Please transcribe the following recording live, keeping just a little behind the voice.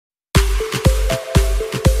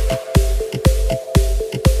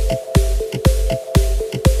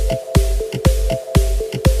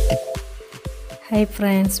Hi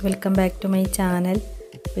friends, welcome back to my channel.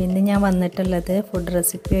 ഇന്ന് ഞാൻ വന്നിട്ടുള്ളത് ഫുഡ്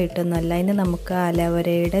റെസിപ്പി ആയിട്ടൊന്നുമല്ല. ഇന്ന് നമുക്ക്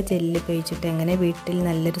അലോവേരയുടെ ജെല്ല് ഉപയോഗിച്ചിട്ട് എങ്ങനെ വീട്ടിൽ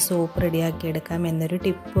നല്ലൊരു സോപ്പ് റെഡിയാക്കി എടുക്കാം എന്നൊരു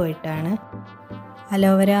ടിപ്പുമായിട്ടാണ്.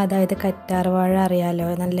 അലോവേര അതായത് കറ്റാർവാഴ അറിയാലോ,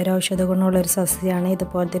 നല്ലൊരു ഔഷധ ഗുണമുള്ളൊരു സസ്യമാണ്.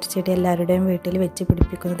 ഇതുപോലത്തെ ഒരു ചെടി എല്ലാവരുടെയും വീട്ടിൽ വെച്ച്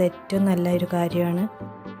പിടിപ്പിക്കുന്നത് ഏറ്റവും നല്ലൊരു കാര്യമാണ്.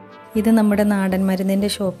 ഇത് നമ്മുടെ നാടൻ മരുന്നിൻ്റെ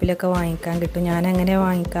ഷോപ്പിലൊക്കെ വാങ്ങിക്കാൻ കിട്ടും. ഞാൻ അങ്ങനെ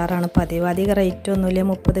വാങ്ങിക്കാറാണ് പതിവ്. അധികം റേറ്റ് ഒന്നുമില്ല,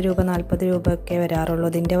 30 രൂപ 40 രൂപ ഒക്കെ വരാറുള്ളൂ.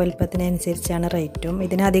 ഇതിൻ്റെ വലുപ്പത്തിനനുസരിച്ചാണ് റേറ്റും.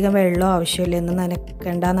 ഇതിനധികം വെള്ളം ആവശ്യമില്ല, എന്ന്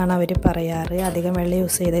നനയ്ക്കണ്ടെന്നാണ് അവർ പറയാറ്. അധികം വെള്ളം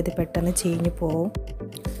യൂസ് ചെയ്താൽ ഇത് പെട്ടെന്ന് ചീഞ്ഞു പോവും.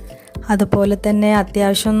 അതുപോലെ തന്നെ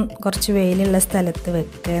അത്യാവശ്യം കുറച്ച് വെയിലുള്ള സ്ഥലത്ത്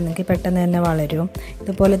വെക്കുക, എനിക്ക് പെട്ടെന്ന് തന്നെ വളരും.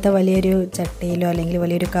 ഇതുപോലത്തെ വലിയൊരു ചട്ടിയിലോ അല്ലെങ്കിൽ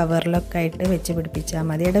വലിയൊരു കവറിലൊക്കെ ആയിട്ട് വെച്ച് പിടിപ്പിച്ചാൽ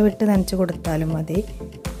മതി. ഇടവിട്ട് നനച്ച് കൊടുത്താലും മതി.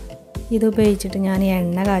 ഇത് ഉപയോഗിച്ചിട്ട് ഞാൻ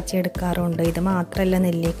എണ്ണ കാച്ചിയെടുക്കാറുണ്ട്. ഇത് മാത്രമല്ല,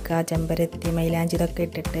 നെല്ലിക്ക, ചെമ്പരത്തി, മൈലാഞ്ചി ഇതൊക്കെ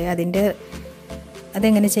ഇട്ടിട്ട്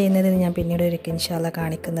അതെങ്ങനെ ചെയ്യുന്നതെന്ന് ഞാൻ പിന്നീട് ഒരിക്കൽ ഇൻഷാ അല്ലാഹ്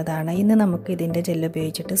കാണിക്കുന്നതാണ്. ഇന്ന് നമുക്ക് ഇതിൻ്റെ ജെല്ല്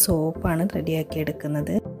ഉപയോഗിച്ചിട്ട് സോപ്പാണ് റെഡിയാക്കി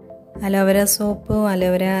എടുക്കുന്നത്. അലോവേര സോപ്പും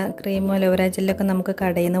അലോവേര ക്രീമും അലോവേര ജെല്ലൊക്കെ നമുക്ക്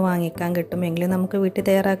കടയിൽ നിന്ന് വാങ്ങിക്കാൻ കിട്ടും. എങ്കിലും നമുക്ക് വീട്ടിൽ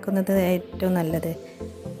തയ്യാറാക്കുന്നത് ഏറ്റവും നല്ലത്.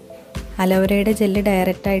 അലോവേരയുടെ ജെല്ല്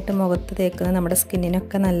ഡയറക്റ്റായിട്ട് മുഖത്ത് തേക്കുന്നത് നമ്മുടെ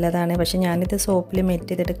സ്കിന്നിനൊക്കെ നല്ലതാണ്. പക്ഷേ ഞാനിത് സോപ്പിൽ മെൽറ്റ്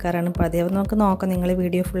ചെയ്തെടുക്കാറാണ് പതിവ്. നമുക്ക് നോക്കാം, നിങ്ങൾ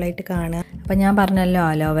വീഡിയോ ഫുള്ളായിട്ട് കാണുക. അപ്പോൾ ഞാൻ പറഞ്ഞല്ലോ,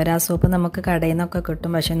 അലോവേര സോപ്പ് നമുക്ക് കടയിൽ നിന്നൊക്കെ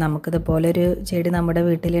കിട്ടും. പക്ഷേ നമുക്കിതുപോലൊരു ചെടി നമ്മുടെ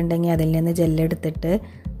വീട്ടിലുണ്ടെങ്കിൽ അതിൽ നിന്ന് ജെല്ലെടുത്തിട്ട്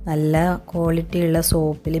നല്ല ക്വാളിറ്റി ഉള്ള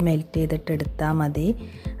സോപ്പിൽ മെൽറ്റ് ചെയ്തിട്ട് എടുത്താൽ മതി.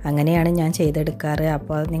 അങ്ങനെയാണ് ഞാൻ ചെയ്തെടുക്കാറ്.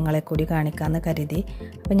 അപ്പോൾ നിങ്ങളെ കൂടി കാണിക്കാമെന്ന് കരുതി.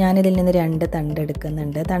 അപ്പോൾ ഞാനിതിൽ നിന്ന് 2 തണ്ട്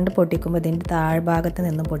എടുക്കുന്നുണ്ട്. തണ്ട് പൊട്ടിക്കുമ്പോൾ ഇതിൻ്റെ താഴ്ഭാഗത്ത്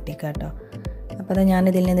നിന്നും പൊട്ടിക്കാം കേട്ടോ. അപ്പോൾ അത്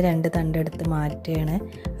ഞാനിതിൽ നിന്ന് 2 തണ്ട് എടുത്ത് മാറ്റുകയാണ്.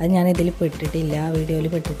 അത് ഞാനിതിൽ പെട്ടിട്ടില്ല, വീഡിയോയിൽ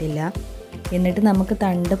പെട്ടിട്ടില്ല. എന്നിട്ട് നമുക്ക്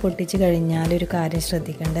തണ്ട് പൊട്ടിച്ച് കഴിഞ്ഞാൽ ഒരു കാര്യം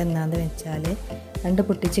ശ്രദ്ധിക്കേണ്ടത് എന്താണെന്ന് വെച്ചാൽ, തണ്ട്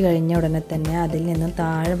പൊട്ടിച്ച് കഴിഞ്ഞ ഉടനെ തന്നെ അതിൽ നിന്നും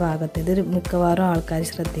താഴ്ഭാഗത്ത്, ഇത് മിക്കവാറും ആൾക്കാർ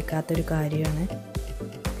ശ്രദ്ധിക്കാത്തൊരു കാര്യമാണ്.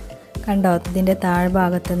 കണ്ടോ, ഇതിൻ്റെ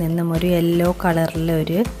താഴ്ഭാഗത്ത് നിന്നും ഒരു യെല്ലോ കളറിൽ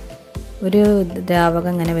ഒരു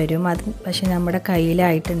ദ്രാവകം ഇങ്ങനെ വരും. അത് പക്ഷേ നമ്മുടെ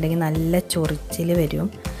കയ്യിലായിട്ടുണ്ടെങ്കിൽ നല്ല ചൊറിച്ചിൽ വരും.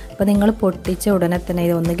 അപ്പോൾ നിങ്ങൾ പൊട്ടിച്ച ഉടനെ തന്നെ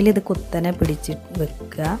ഒന്നുകിൽ ഇത് കുത്തനെ പിടിച്ച്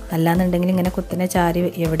വെക്കുക, അല്ലാന്നുണ്ടെങ്കിൽ ഇങ്ങനെ കുത്തനെ ചാരി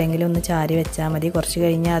എവിടെയെങ്കിലും ഒന്ന് ചാരി വെച്ചാൽ മതി. കുറച്ച്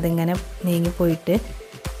കഴിഞ്ഞാൽ അതിങ്ങനെ നീങ്ങിപ്പോയിട്ട്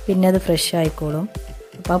പിന്നെ അത് ഫ്രഷ് ആയിക്കോളും.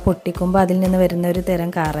 അപ്പോൾ ആ പൊട്ടിക്കുമ്പോൾ അതിൽ നിന്ന് വരുന്ന ഒരു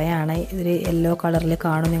തരം കറയാണ്. ഒരു യെല്ലോ കളറിൽ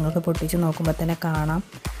കാണും, നിങ്ങൾക്ക് പൊട്ടിച്ച് നോക്കുമ്പോൾ തന്നെ കാണാം.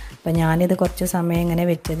 അപ്പോൾ ഞാനിത് കുറച്ച് സമയം ഇങ്ങനെ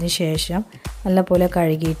വെച്ചതിന് ശേഷം നല്ലപോലെ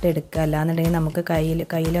കഴുകിയിട്ട് എടുക്കുക. അല്ലാന്നുണ്ടെങ്കിൽ നമുക്ക്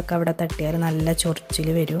കയ്യിലൊക്കെ അവിടെ തട്ടിയാൽ നല്ല ചൊറിച്ചിൽ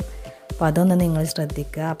വരും. അപ്പോൾ അതൊന്ന് നിങ്ങൾ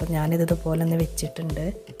ശ്രദ്ധിക്കുക. അപ്പോൾ ഞാനിതുപോലെ ഒന്ന് വെച്ചിട്ടുണ്ട്.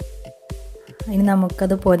 ഇനി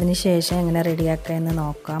നമുക്കത് പോയതിന് ശേഷം എങ്ങനെ റെഡിയാക്കുക എന്ന്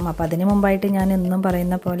നോക്കാം. അപ്പോൾ അതിന് മുമ്പായിട്ട് ഞാൻ എന്നും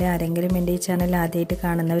പറയുന്ന പോലെ, ആരെങ്കിലും എൻ്റെ ഈ ചാനൽ ആദ്യമായിട്ട്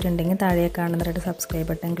കാണുന്നവരുണ്ടെങ്കിൽ താഴെ കാണുന്നവരുടെ സബ്സ്ക്രൈബ്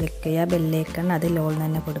ബട്ടൺ ക്ലിക്ക് ചെയ്യുക, ബെല്ലൈക്കൺ അതിൽ ഓൾ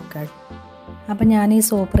തന്നെ കൊടുക്കുക. അപ്പോൾ ഞാൻ ഈ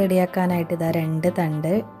സോപ്പ് റെഡിയാക്കാനായിട്ട് ഇതാ 2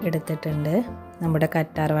 തണ്ട് എടുത്തിട്ടുണ്ട്. നമ്മുടെ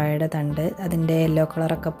കറ്റാർവാഴയുടെ തണ്ട്, അതിൻ്റെ യെല്ലോ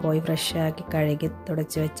കളറൊക്കെ പോയി ഫ്രഷാക്കി കഴുകി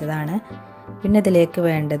തുടച്ച് വെച്ചതാണ്. പിന്നെ ഇതിലേക്ക്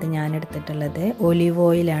വേണ്ടത് ഞാൻ എടുത്തിട്ടുള്ളത് ഒലിവ്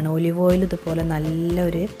ഓയിലാണ്. ഒലിവ് ഓയിൽ ഇതുപോലെ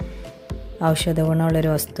നല്ലൊരു ഔഷധ ഗുണമുള്ളൊരു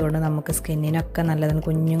വസ്തുവാണ്. നമുക്ക് സ്കിന്നിനൊക്കെ നല്ലതാണ്,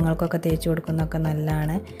 കുഞ്ഞുങ്ങൾക്കൊക്കെ തേച്ച് കൊടുക്കുന്നതൊക്കെ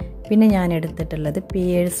നല്ലതാണ്. പിന്നെ ഞാൻ എടുത്തിട്ടുള്ളത്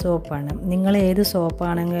പിയേഴ്സ് സോപ്പാണ്. നിങ്ങൾ ഏത്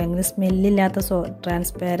സോപ്പാണെങ്കിലും സ്മെല്ലില്ലാത്ത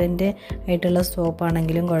ട്രാൻസ്പാരൻറ്റ് ആയിട്ടുള്ള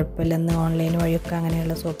സോപ്പാണെങ്കിലും കുഴപ്പമില്ലെന്ന് ഓൺലൈൻ വഴിയൊക്കെ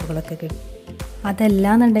അങ്ങനെയുള്ള സോപ്പുകളൊക്കെ കിട്ടും.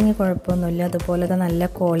 അതല്ലാന്നുണ്ടെങ്കിൽ കുഴപ്പമൊന്നുമില്ല. അതുപോലെ തന്നെ നല്ല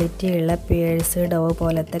ക്വാളിറ്റി ഉള്ള പിയേഴ്സ്, ഡവ്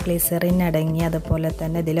പോലത്തെ ഗ്ലിസറിൻ അടങ്ങി, അതുപോലെ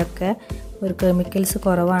തന്നെ ഇതിലൊക്കെ ഒരു കെമിക്കൽസ്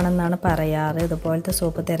കുറവാണെന്നാണ് പറയാറ്. ഇതുപോലത്തെ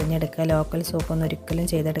സോപ്പ് തിരഞ്ഞെടുക്കുക. ലോക്കൽ സോപ്പൊന്നും ഒരിക്കലും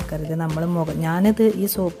ചെയ്തെടുക്കരുത്. ഞാനിത് ഈ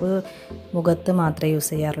സോപ്പ് മുഖത്ത് മാത്രമേ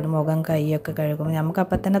യൂസ് ചെയ്യാറുള്ളൂ. മുഖം കൈയൊക്കെ കഴുകുമ്പോൾ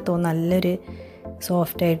നമുക്കപ്പം തന്നെ തോന്നും, നല്ലൊരു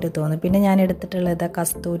സോഫ്റ്റായിട്ട് തോന്നും. പിന്നെ ഞാൻ എടുത്തിട്ടുള്ളത്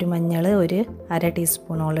കസ്തൂരി മഞ്ഞൾ ഒരു 1/2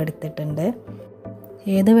 ടീസ്പൂണോളം എടുത്തിട്ടുണ്ട്.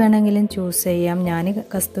 ഏത് വേണമെങ്കിലും ചൂസ് ചെയ്യാം. ഞാൻ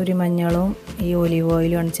കസ്തൂരി മഞ്ഞളും ഈ ഒലിവ്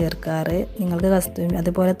ഓയിലുമാണ് ചേർക്കാറ്. നിങ്ങൾക്ക്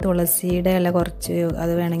അതുപോലെ തുളസിയുടെ ഇല കുറച്ച്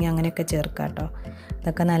അത് വേണമെങ്കിൽ അങ്ങനെയൊക്കെ ചേർക്കാം കേട്ടോ.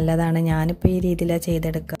 അതൊക്കെ നല്ലതാണ്. ഞാനിപ്പോൾ ഈ രീതിയിലാണ്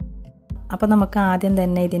ചെയ്തെടുക്കുക. അപ്പോൾ നമുക്ക് ആദ്യം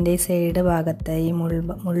തന്നെ ഇതിൻ്റെ ഈ സൈഡ് ഭാഗത്ത് ഈ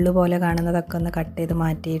മുള്ള് പോലെ കാണുന്നതൊക്കെ ഒന്ന് കട്ട് ചെയ്ത്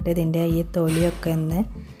മാറ്റിയിട്ട് ഇതിൻ്റെ ഈ തൊലിയൊക്കെ ഒന്ന്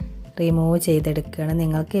റിമൂവ് ചെയ്തെടുക്കുകയാണ്.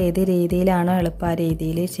 നിങ്ങൾക്ക് ഏത് രീതിയിലാണോ എളുപ്പം ആ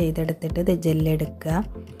രീതിയിൽ ചെയ്തെടുത്തിട്ട് ഇത് ജെല്ലെടുക്കുക.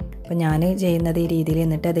 അപ്പോൾ ഞാൻ ചെയ്യുന്നത് ഈ രീതിയിൽ.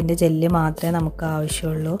 എന്നിട്ട് അതിൻ്റെ ജെല്ല് മാത്രമേ നമുക്ക്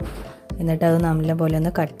ആവശ്യമുള്ളൂ. എന്നിട്ട് അത് നല്ലപോലെ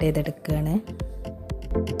ഒന്ന് കട്ട് ചെയ്തെടുക്കുകയാണ്.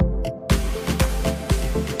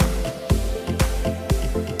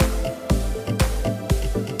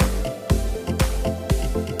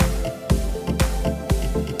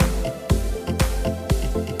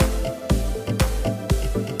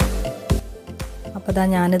 അപ്പോൾ അതാ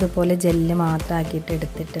ഞാനിതുപോലെ ജെല്ല് മാത്രം ആക്കിയിട്ട്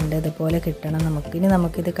എടുത്തിട്ടുണ്ട്. ഇതുപോലെ കിട്ടണം നമുക്ക്. ഇനി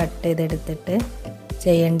നമുക്കിത് കട്ട് ചെയ്തെടുത്തിട്ട്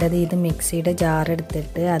ചെയ്യേണ്ടത്, ഇത് മിക്സിയുടെ ജാർ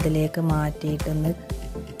എടുത്തിട്ട് അതിലേക്ക് മാറ്റിയിട്ടൊന്ന്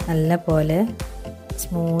നല്ല പോലെ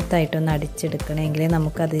സ്മൂത്തായിട്ടൊന്ന് അടിച്ചെടുക്കണമെങ്കിൽ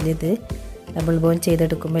നമുക്കതിലിത് ഡബിൾ ബോയിൽ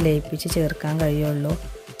ചെയ്തെടുക്കുമ്പോൾ ലയിപ്പിച്ച് ചേർക്കാൻ കഴിയുള്ളൂ.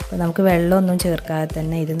 അപ്പോൾ നമുക്ക് വെള്ളമൊന്നും ചേർക്കാതെ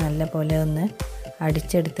തന്നെ ഇത് നല്ല പോലെ ഒന്ന്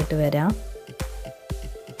അടിച്ചെടുത്തിട്ട് വരാം.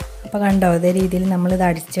 അപ്പോൾ കണ്ടോ, അതേ രീതിയിൽ നമ്മളിത്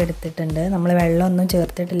അടിച്ചെടുത്തിട്ടുണ്ട്. നമ്മൾ വെള്ളമൊന്നും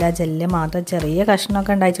ചേർത്തിട്ടില്ല, ജെല്ല് മാത്രം ചെറിയ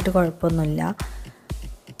കഷ്ണമൊക്കെ ഉണ്ടായിട്ട് കുഴപ്പമൊന്നുമില്ല.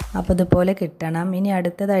 അപ്പോൾ ഇതുപോലെ കിട്ടണം. ഇനി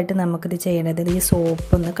അടുത്തതായിട്ട് നമുക്കിത് ചെയ്യേണ്ടത് ഈ സോപ്പ്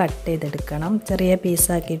ഒന്ന് കട്ട് ചെയ്തെടുക്കണം. ചെറിയ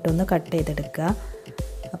പീസാക്കിയിട്ടൊന്ന് കട്ട് ചെയ്തെടുക്കുക.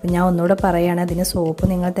 അപ്പോൾ ഞാൻ ഒന്നുകൂടെ പറയുകയാണ്, അതിന് സോപ്പ്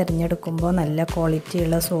നിങ്ങൾ തിരഞ്ഞെടുക്കുമ്പോൾ നല്ല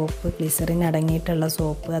ക്വാളിറ്റിയുള്ള സോപ്പ്, ഗ്ലിസറിൻ അടങ്ങിയിട്ടുള്ള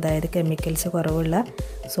സോപ്പ്, അതായത് കെമിക്കൽസ് കുറവുള്ള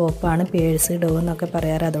സോപ്പാണ് പേഴ്സ് ഡോ എന്നൊക്കെ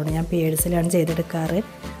പറയാറ്. അതുകൊണ്ട് ഞാൻ പേഴ്സിലാണ് ചെയ്തെടുക്കാറ്.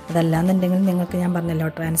 അതല്ലാന്നുണ്ടെങ്കിൽ നിങ്ങൾക്ക് ഞാൻ പറഞ്ഞല്ലോ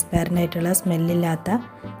ട്രാൻസ്പാരൻ്റ് ആയിട്ടുള്ള സ്മെല്ലില്ലാത്ത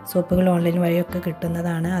സോപ്പുകൾ ഓൺലൈൻ വഴിയൊക്കെ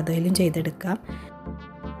കിട്ടുന്നതാണ്, അതിലും ചെയ്തെടുക്കാം.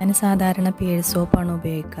 ഞാൻ സാധാരണ പേഴ്സ് സോപ്പാണ്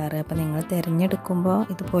ഉപയോഗിക്കാറ്. അപ്പോൾ നിങ്ങൾ തിരഞ്ഞെടുക്കുമ്പോൾ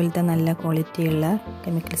ഇതുപോലത്തെ നല്ല ക്വാളിറ്റിയുള്ള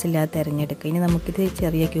കെമിക്കൽസ് ഇല്ലാതെ തിരഞ്ഞെടുക്കുക. ഇനി നമുക്കിത്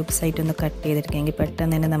ചെറിയ ക്യൂബ്സ് ആയിട്ടൊന്ന് കട്ട് ചെയ്തെടുക്കുകയെങ്കിൽ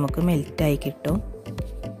പെട്ടെന്ന് തന്നെ നമുക്ക് മെൽറ്റായി കിട്ടും.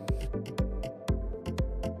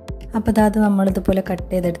 അപ്പോൾ അത് നമ്മളിതുപോലെ കട്ട്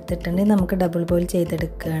ചെയ്തെടുത്തിട്ടുണ്ട്. നമുക്ക് ഡബിൾ ബോയിൽ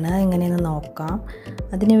ചെയ്തെടുക്കുകയാണ്. എങ്ങനെയെന്ന് നോക്കാം.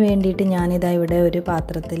 അതിന് വേണ്ടിയിട്ട് ഞാനിതാ ഇവിടെ ഒരു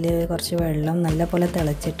പാത്രത്തിൽ കുറച്ച് വെള്ളം നല്ലപോലെ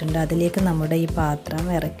തിളച്ചിട്ടുണ്ട്. അതിലേക്ക് നമ്മുടെ ഈ പാത്രം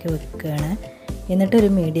ഇറക്കി വെക്കുകയാണ്. എന്നിട്ട് ഒരു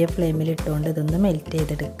മീഡിയം ഫ്ലെയിമിൽ ഇട്ടുകൊണ്ട് ഇതൊന്ന് മെൽറ്റ്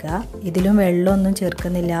ചെയ്തെടുക്കുക. ഇതിലും വെള്ളമൊന്നും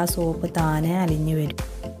ചേർക്കുന്നില്ല, ആ സോപ്പ് താനെ അലിഞ്ഞു വരും.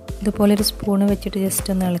 ഇതുപോലെ ഒരു സ്പൂണ് വെച്ചിട്ട്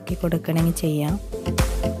ജസ്റ്റ് ഒന്ന് ഇളക്കി കൊടുക്കണമെങ്കിൽ ചെയ്യാം.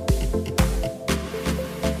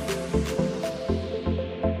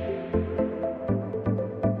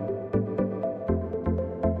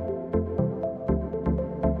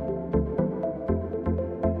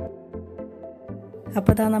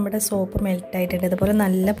 അപ്പോൾ ഇതാ നമ്മുടെ സോപ്പ് മെൽറ്റായിട്ടുണ്ട്. ഇതുപോലെ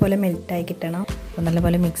നല്ല പോലെ മെൽറ്റായി കിട്ടണം. അപ്പോൾ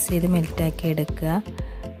നല്ലപോലെ മിക്സ് ചെയ്ത് മെൽറ്റാക്കി എടുക്കുക.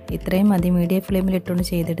 ഇത്രയും മതി, മീഡിയം ഫ്ലെയിമിൽ ഇട്ടുകൊണ്ട്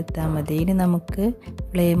ചെയ്തെടുത്താൽ മതി. ഇനി നമുക്ക്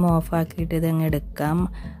ഫ്ലെയിം ഓഫാക്കിയിട്ട് ഇതങ്ങ് എടുക്കാം.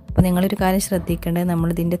 അപ്പോൾ നിങ്ങളൊരു കാര്യം ശ്രദ്ധിക്കേണ്ടത്,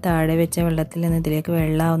 നമ്മളിതിൻ്റെ താഴെ വെച്ച വെള്ളത്തിൽ നിന്ന് ഇതിലേക്ക്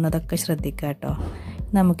വെള്ളമാവുന്നതൊക്കെ ശ്രദ്ധിക്കുക കേട്ടോ.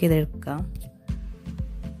 നമുക്കിതെടുക്കാം.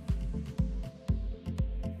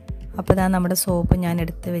 അപ്പോൾ ഇതാ നമ്മുടെ സോപ്പ് ഞാൻ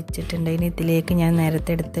എടുത്ത് വെച്ചിട്ടുണ്ട്. ഇനി ഇതിലേക്ക് ഞാൻ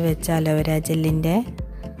നേരത്തെ എടുത്ത് വെച്ച അലോവേര ജെല്ലിൻ്റെ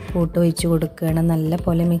കൂട്ട് ഒഴിച്ച് കൊടുക്കുകയാണ്. നല്ല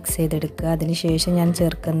പോലെ മിക്സ് ചെയ്തെടുക്കുക. അതിനുശേഷം ഞാൻ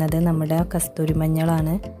ചേർക്കുന്നത് നമ്മുടെ കസ്തൂരി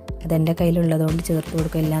മഞ്ഞളാണ്. അതെൻ്റെ കയ്യിലുള്ളതുകൊണ്ട് ചേർത്ത്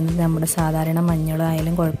കൊടുക്കുക. അല്ലാതെ നമ്മുടെ സാധാരണ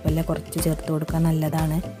മഞ്ഞളായാലും കുഴപ്പമില്ല, കുറച്ച് ചേർത്ത് കൊടുക്കുക,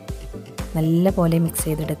 നല്ലതാണ്. നല്ല പോലെ മിക്സ്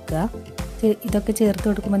ചെയ്തെടുക്കുക. ഇതൊക്കെ ചേർത്ത്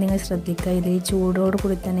കൊടുക്കുമ്പോൾ നിങ്ങൾ ശ്രദ്ധിക്കുക, ഇത് ഈ ചൂടോട്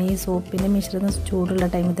കൂടി തന്നെ ഈ സോപ്പിൻ്റെ മിശ്രിതം ചൂടുള്ള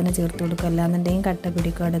ടൈമിൽ തന്നെ ചേർത്ത് കൊടുക്കുക. അല്ലാന്നുണ്ടെങ്കിൽ കട്ട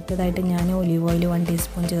പിടിക്കുക. അടുത്തതായിട്ട് ഞാൻ ഒലിവ് ഓയിൽ 1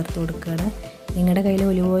 ടീസ്പൂൺ ചേർത്ത് കൊടുക്കുകയാണ്. നിങ്ങളുടെ കയ്യിൽ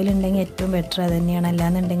ഒലിവ് ഓയിൽ ഉണ്ടെങ്കിൽ ഏറ്റവും ബെറ്റർ അത് തന്നെയാണ്.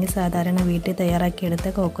 അല്ലാന്നുണ്ടെങ്കിൽ സാധാരണ വീട്ടിൽ തയ്യാറാക്കിയെടുത്ത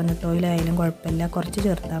കോക്കനട്ട് ഓയിൽ ആയാലും കുഴപ്പമില്ല, കുറച്ച്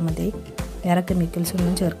ചേർത്താൽ മതി. വേറെ കെമിക്കൽസ്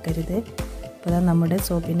ഒന്നും ചേർക്കരുത്. അപ്പോൾ നമ്മുടെ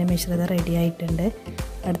സോപ്പിൻ്റെ മിശ്രിതം റെഡി ആയിട്ടുണ്ട്.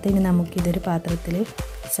 അടുത്ത് ഇനി നമുക്കിതൊരു പാത്രത്തിൽ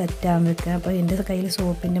സെറ്റാകാൻ വെക്കുക. അപ്പോൾ എൻ്റെ കയ്യിൽ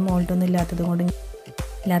സോപ്പിൻ്റെ മോൾട്ടൊന്നും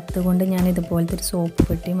ഇല്ലാത്തതുകൊണ്ട് ഞാൻ ഇതുപോലത്തെ ഒരു സോപ്പ്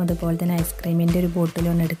പെട്ടിയും അതുപോലെ തന്നെ ഐസ്ക്രീമിൻ്റെ ഒരു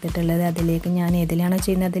ബോട്ടിലാണ് എടുത്തിട്ടുള്ളത്. അതിലേക്ക് ഞാൻ ഏതിലാണോ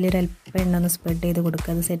ചെയ്യുന്നത് അതിലൊരു അല്പം എണ്ണ ഒന്ന് സ്പ്രെഡ് ചെയ്ത്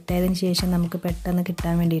കൊടുക്കുക. അത് സെറ്റായതിന് ശേഷം നമുക്ക് പെട്ടെന്ന്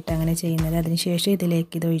കിട്ടാൻ വേണ്ടിയിട്ട് അങ്ങനെ ചെയ്യുന്നത്. അതിനുശേഷം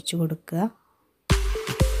ഇതിലേക്ക് ഇത് ഒഴിച്ച് കൊടുക്കുക.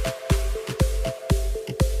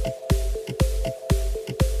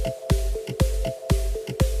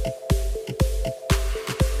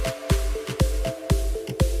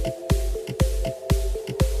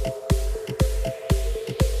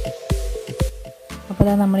 അപ്പോൾ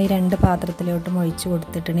അതാ നമ്മൾ ഈ 2 പാത്രത്തിലോട്ടും ഒഴിച്ച്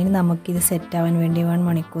കൊടുത്തിട്ടുണ്ടെങ്കിൽ നമുക്കിത് സെറ്റാവാൻ വേണ്ടി 1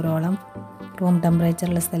 മണിക്കൂറോളം റൂം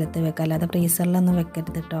ടെമ്പറേച്ചറുള്ള സ്ഥലത്ത് വെക്കാം. അല്ലാതെ ഫ്രീസറിലൊന്നും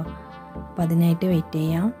വെക്കരുത് കേട്ടോ. അപ്പോൾ അതിനായിട്ട് വെയിറ്റ്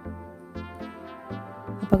ചെയ്യാം.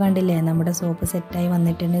 അപ്പോൾ കണ്ടില്ലേ, നമ്മുടെ സോപ്പ് സെറ്റായി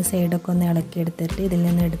വന്നിട്ടുണ്ട്. സൈഡൊക്കെ ഒന്ന് ഇളക്കിയെടുത്തിട്ട് ഇതിൽ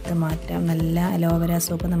നിന്ന് എടുത്ത് മാറ്റാം. നല്ല അലോവേര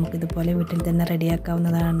സോപ്പ് നമുക്കിതുപോലെ വീട്ടിൽ തന്നെ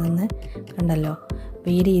റെഡിയാക്കാവുന്നതാണെന്ന് കണ്ടല്ലോ.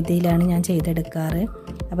 അപ്പോൾ ഈ രീതിയിലാണ് ഞാൻ ചെയ്തെടുക്കാറ്.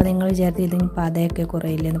 അപ്പോൾ നിങ്ങൾ വിചാരിച്ച് ഇതിന് പതയൊക്കെ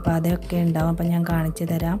കുറയില്ലെന്ന്. പതയൊക്കെ ഉണ്ടാവും. അപ്പോൾ ഞാൻ കാണിച്ചു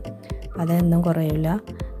തരാം. അതൊന്നും കുറയില്ല.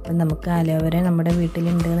 അപ്പം നമുക്ക് അലോവേര നമ്മുടെ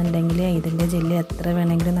വീട്ടിലുണ്ടെന്നുണ്ടെങ്കിൽ ഇതിൻ്റെ ജെല്ല് എത്ര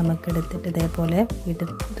വേണമെങ്കിലും നമുക്ക് എടുത്തിട്ട് ഇതേപോലെ വീട്ടിൽ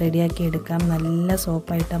റെഡിയാക്കി എടുക്കാം. നല്ല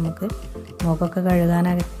സോപ്പായിട്ട് നമുക്ക് മുഖമൊക്കെ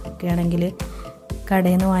കഴുകാനൊക്കെ ആണെങ്കിൽ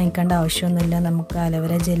കടയിൽ നിന്ന് വാങ്ങിക്കേണ്ട ആവശ്യമൊന്നുമില്ല. നമുക്ക്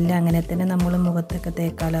അലോവേര ജെല്ല് അങ്ങനെ തന്നെ നമ്മൾ മുഖത്തൊക്കെ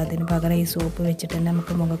തേക്കാമല്ലോ. അതിന് പകരം ഈ സോപ്പ് വെച്ചിട്ട് തന്നെ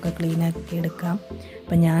നമുക്ക് മുഖമൊക്കെ ക്ലീനാക്കി എടുക്കാം.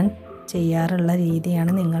 അപ്പം ഞാൻ ചെയ്യാറുള്ള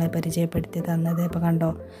രീതിയാണ് നിങ്ങളെ പരിചയപ്പെടുത്തി തന്നത്. അപ്പോൾ കണ്ടോ,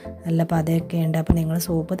 നല്ല പതയൊക്കെ ഉണ്ട്. അപ്പോൾ നിങ്ങൾ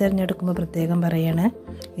സോപ്പ് തിരഞ്ഞെടുക്കുമ്പോൾ പ്രത്യേകം പറയണേ,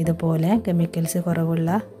 ഇതുപോലെ കെമിക്കൽസ് കുറവുള്ള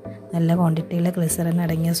നല്ല ക്വാണ്ടിറ്റിയുള്ള ഗ്ലിസറിൻ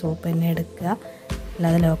അടങ്ങിയ സോപ്പ് തന്നെ എടുക്കുക.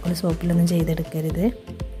 അല്ലാതെ ലോക്കൽ സോപ്പിലൊന്നും ചെയ്തെടുക്കരുത്.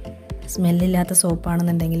 സ്മെല്ലില്ലാത്ത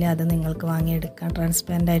സോപ്പാണെന്നുണ്ടെങ്കിൽ അത് നിങ്ങൾക്ക് വാങ്ങിയെടുക്കാം.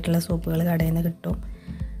 ട്രാൻസ്പാരൻ്റ് ആയിട്ടുള്ള സോപ്പുകൾ കടയിൽ നിന്ന് കിട്ടും.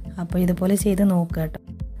 അപ്പോൾ ഇതുപോലെ ചെയ്ത് നോക്കുക കേട്ടോ.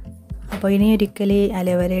 അപ്പോൾ ഇനി ഒരിക്കൽ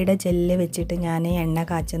അലോവേരയുടെ ജെല്ല് വെച്ചിട്ട് ഞാൻ എണ്ണ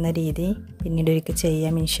കാച്ചുന്ന രീതി പിന്നീട് ഒരിക്കൽ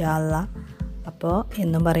ചെയ്യാം ഇൻഷാ അല്ലാ. അപ്പോൾ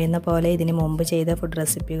എന്നും പറയുന്ന പോലെ ഇതിന് മുമ്പ് ചെയ്ത ഫുഡ്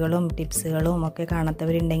റെസിപ്പികളും ടിപ്സുകളും ഒക്കെ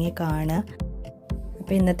കാണാത്തവരുണ്ടെങ്കിൽ കാണുക.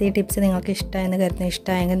 അപ്പോൾ ഇന്നത്തെ ഈ ടിപ്സ് നിങ്ങൾക്ക് ഇഷ്ടമായെന്ന് കരുതുന്നു.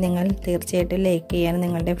 ഇഷ്ടമായെങ്കിൽ നിങ്ങൾ തീർച്ചയായിട്ടും ലൈക്ക് ചെയ്യാനും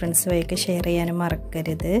നിങ്ങളുടെ ഫ്രണ്ട്സ് വഴിക്ക് ഷെയർ ചെയ്യാനും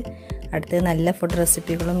മറക്കരുത്. അടുത്ത് നല്ല ഫുഡ്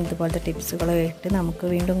റെസിപ്പികളും ഇതുപോലത്തെ ടിപ്സുകളും ആയിട്ട് നമുക്ക്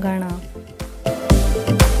വീണ്ടും കാണാം.